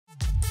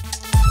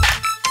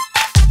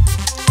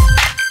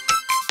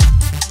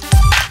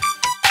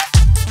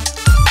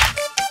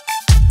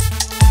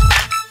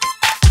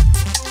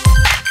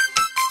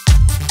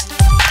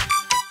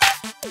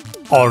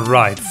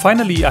Alright,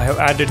 finally I have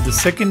added the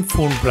second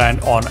phone brand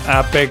on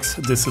Apex.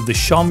 This is the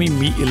Xiaomi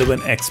Mi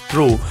 11X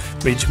Pro,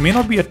 which may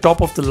not be a top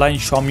of the line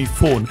Xiaomi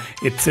phone.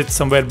 It sits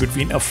somewhere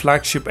between a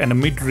flagship and a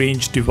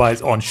mid-range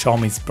device on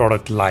Xiaomi's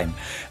product line,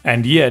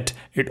 and yet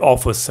it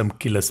offers some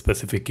killer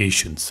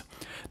specifications.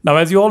 Now,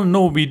 as you all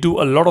know, we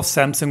do a lot of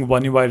Samsung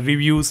One UI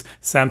reviews,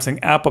 Samsung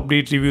app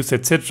update reviews,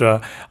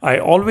 etc. I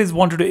always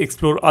wanted to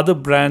explore other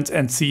brands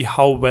and see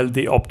how well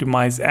they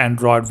optimize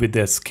Android with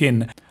their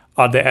skin.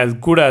 Are they as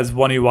good as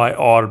One UI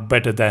or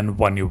better than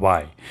One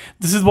UI?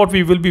 This is what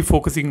we will be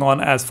focusing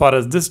on as far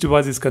as this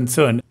device is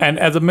concerned. And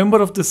as a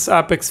member of this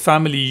Apex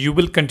family, you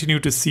will continue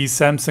to see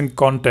Samsung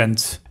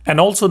contents and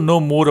also know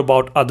more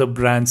about other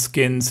brands,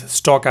 skins,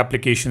 stock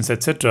applications,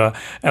 etc.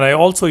 And I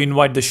also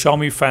invite the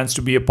Xiaomi fans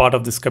to be a part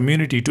of this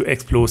community to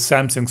explore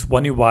Samsung's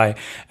One UI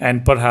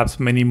and perhaps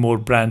many more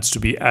brands to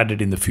be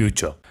added in the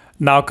future.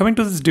 Now, coming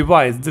to this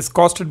device, this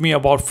costed me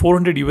about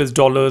 $400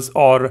 US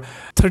or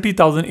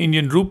 30,000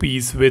 Indian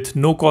rupees with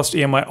no cost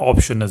EMI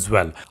option as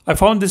well. I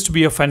found this to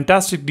be a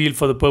fantastic deal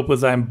for the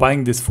purpose I am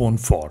buying this phone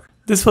for.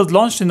 This was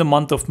launched in the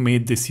month of May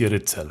this year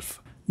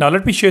itself. Now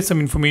let me share some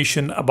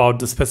information about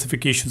the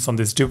specifications on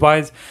this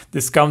device.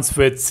 This comes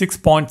with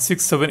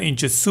 6.67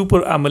 inches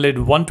Super AMOLED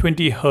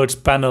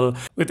 120Hz panel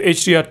with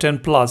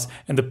HDR10 Plus,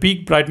 and the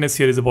peak brightness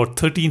here is about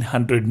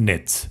 1300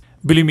 nits.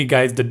 Believe me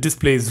guys, the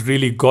display is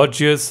really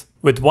gorgeous.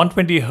 With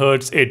 120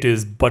 Hz, it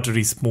is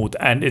buttery smooth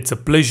and it's a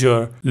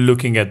pleasure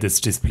looking at this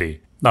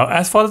display. Now,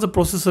 as far as the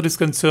processor is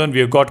concerned,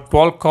 we have got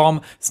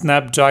Qualcomm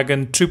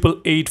Snapdragon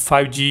 888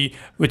 5G,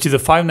 which is a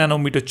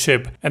 5nm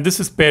chip, and this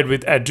is paired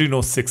with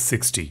Adreno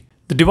 660.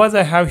 The device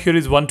I have here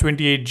is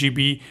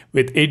 128GB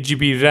with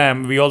 8GB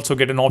RAM. We also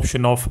get an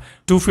option of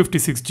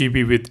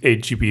 256GB with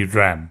 8GB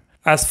RAM.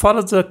 As far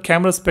as the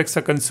camera specs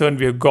are concerned,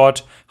 we have got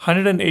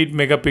 108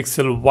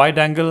 megapixel wide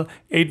angle,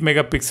 8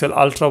 megapixel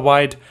ultra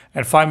wide,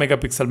 and 5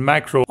 megapixel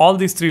macro. All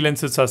these three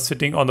lenses are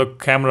sitting on the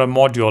camera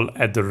module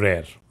at the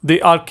rear.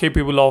 They are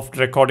capable of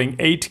recording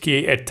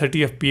 8K at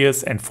 30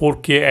 fps and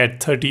 4K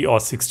at 30 or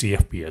 60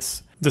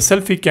 fps. The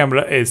selfie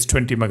camera is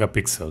 20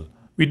 megapixel.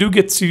 We do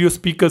get stereo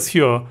speakers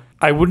here.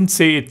 I wouldn't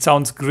say it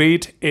sounds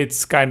great,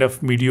 it's kind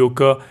of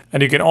mediocre,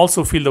 and you can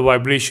also feel the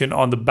vibration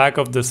on the back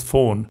of this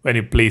phone when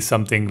you play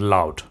something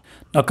loud.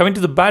 Now coming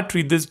to the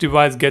battery, this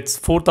device gets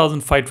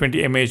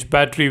 4520 mAh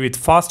battery with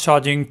fast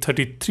charging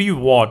 33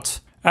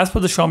 watts. As per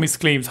the Xiaomi's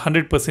claims,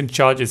 100%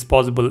 charge is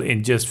possible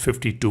in just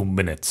 52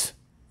 minutes.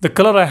 The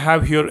color I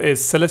have here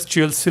is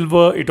Celestial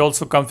Silver. It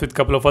also comes with a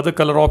couple of other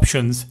color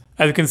options.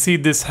 As you can see,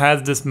 this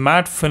has this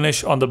matte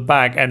finish on the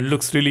back and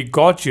looks really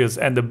gorgeous,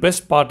 and the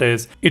best part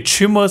is it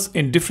shimmers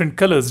in different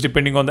colors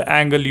depending on the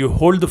angle you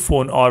hold the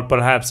phone or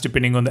perhaps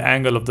depending on the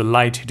angle of the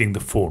light hitting the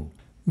phone.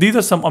 These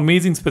are some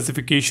amazing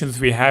specifications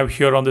we have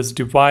here on this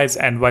device,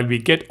 and while we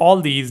get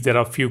all these, there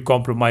are a few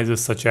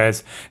compromises such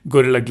as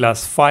Gorilla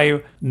Glass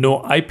 5,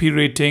 no IP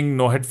rating,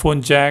 no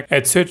headphone jack,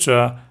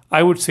 etc.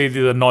 I would say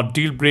these are not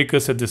deal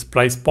breakers at this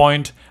price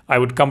point. I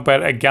would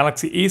compare a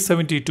Galaxy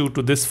A72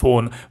 to this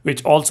phone,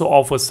 which also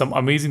offers some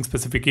amazing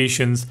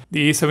specifications.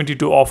 The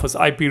A72 offers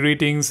IP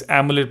ratings,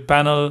 AMOLED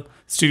panel,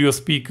 stereo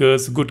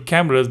speakers, good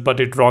cameras, but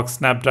it rocks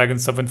Snapdragon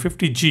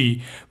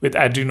 750G with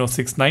Adreno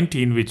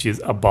 619, which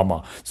is a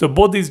bummer. So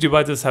both these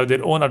devices have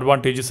their own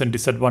advantages and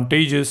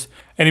disadvantages.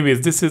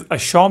 Anyways, this is a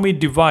Xiaomi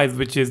device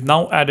which is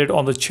now added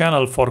on the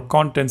channel for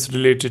contents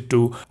related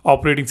to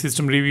operating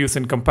system reviews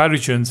and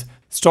comparisons,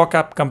 stock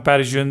app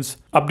comparisons,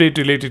 update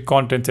related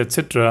contents,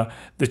 etc.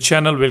 The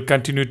channel will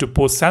continue to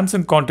post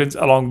Samsung contents.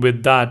 Along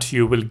with that,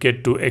 you will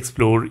get to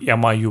explore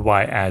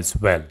MIUI as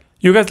well.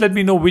 You guys let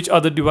me know which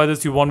other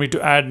devices you want me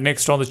to add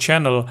next on the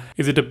channel.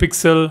 Is it a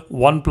Pixel,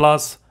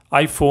 OnePlus,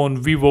 iPhone,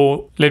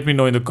 Vivo? Let me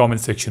know in the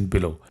comment section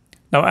below.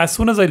 Now, as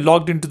soon as I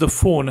logged into the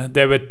phone,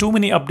 there were too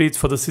many updates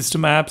for the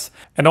system apps,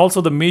 and also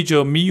the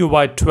major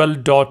MIUI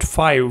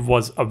 12.5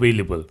 was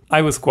available.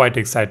 I was quite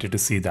excited to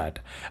see that.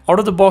 Out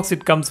of the box,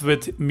 it comes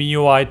with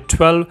MIUI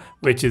 12,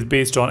 which is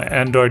based on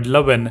Android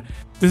 11.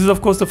 This is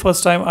of course the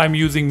first time I'm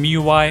using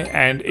MIUI,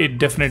 and it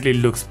definitely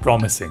looks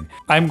promising.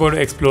 I'm going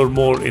to explore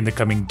more in the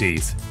coming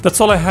days.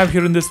 That's all I have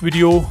here in this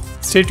video.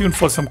 Stay tuned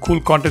for some cool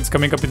contents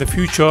coming up in the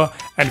future,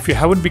 and if you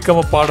haven't become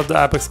a part of the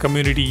Apex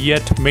community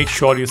yet, make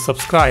sure you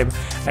subscribe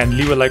and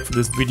leave a like for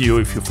this video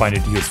if you find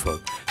it useful.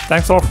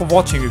 Thanks a lot for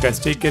watching. You guys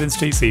take care and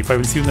stay safe. I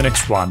will see you in the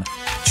next one.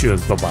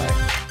 Cheers, bye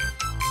bye.